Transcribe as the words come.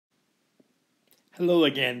Hello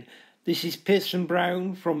again, this is Pearson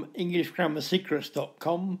Brown from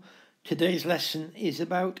EnglishGrammarSecrets.com. Today's lesson is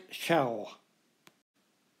about shall.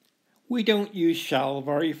 We don't use shall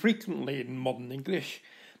very frequently in modern English,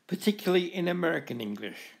 particularly in American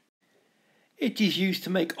English. It is used to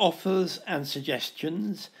make offers and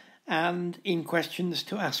suggestions and in questions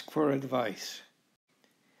to ask for advice.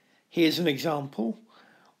 Here's an example.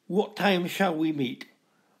 What time shall we meet?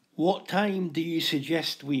 What time do you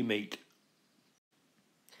suggest we meet?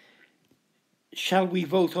 Shall we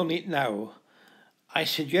vote on it now? I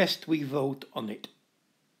suggest we vote on it.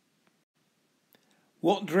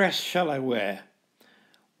 What dress shall I wear?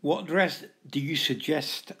 What dress do you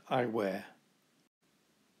suggest I wear?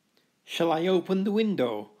 Shall I open the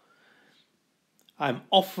window? I'm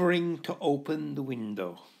offering to open the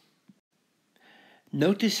window.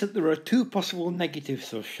 Notice that there are two possible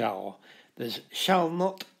negatives of shall. There's shall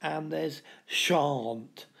not and there's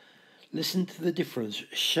shan't. Listen to the difference.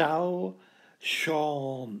 Shall,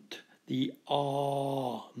 shan't. The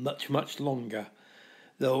R much longer,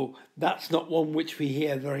 though that's not one which we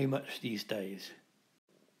hear very much these days.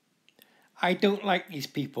 I don't like these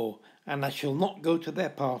people and I shall not go to their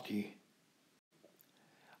party.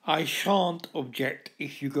 I shan't object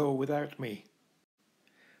if you go without me.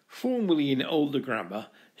 Formerly in older grammar,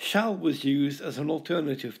 shall was used as an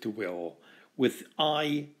alternative to will, with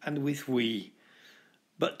I and with we,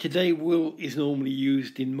 but today will is normally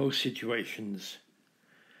used in most situations.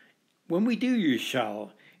 When we do use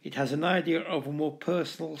shall, it has an idea of a more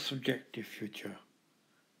personal, subjective future.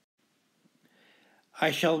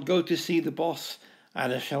 I shall go to see the boss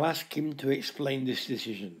and I shall ask him to explain this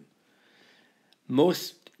decision.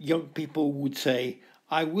 Most young people would say,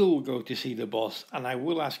 I will go to see the boss and I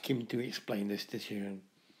will ask him to explain this decision.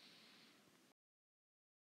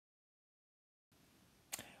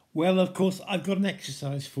 Well, of course, I've got an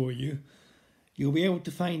exercise for you. You'll be able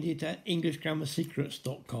to find it at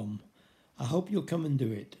EnglishGrammarSecrets.com. I hope you'll come and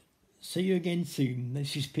do it. See you again soon.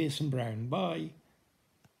 This is Pearson Brown. Bye.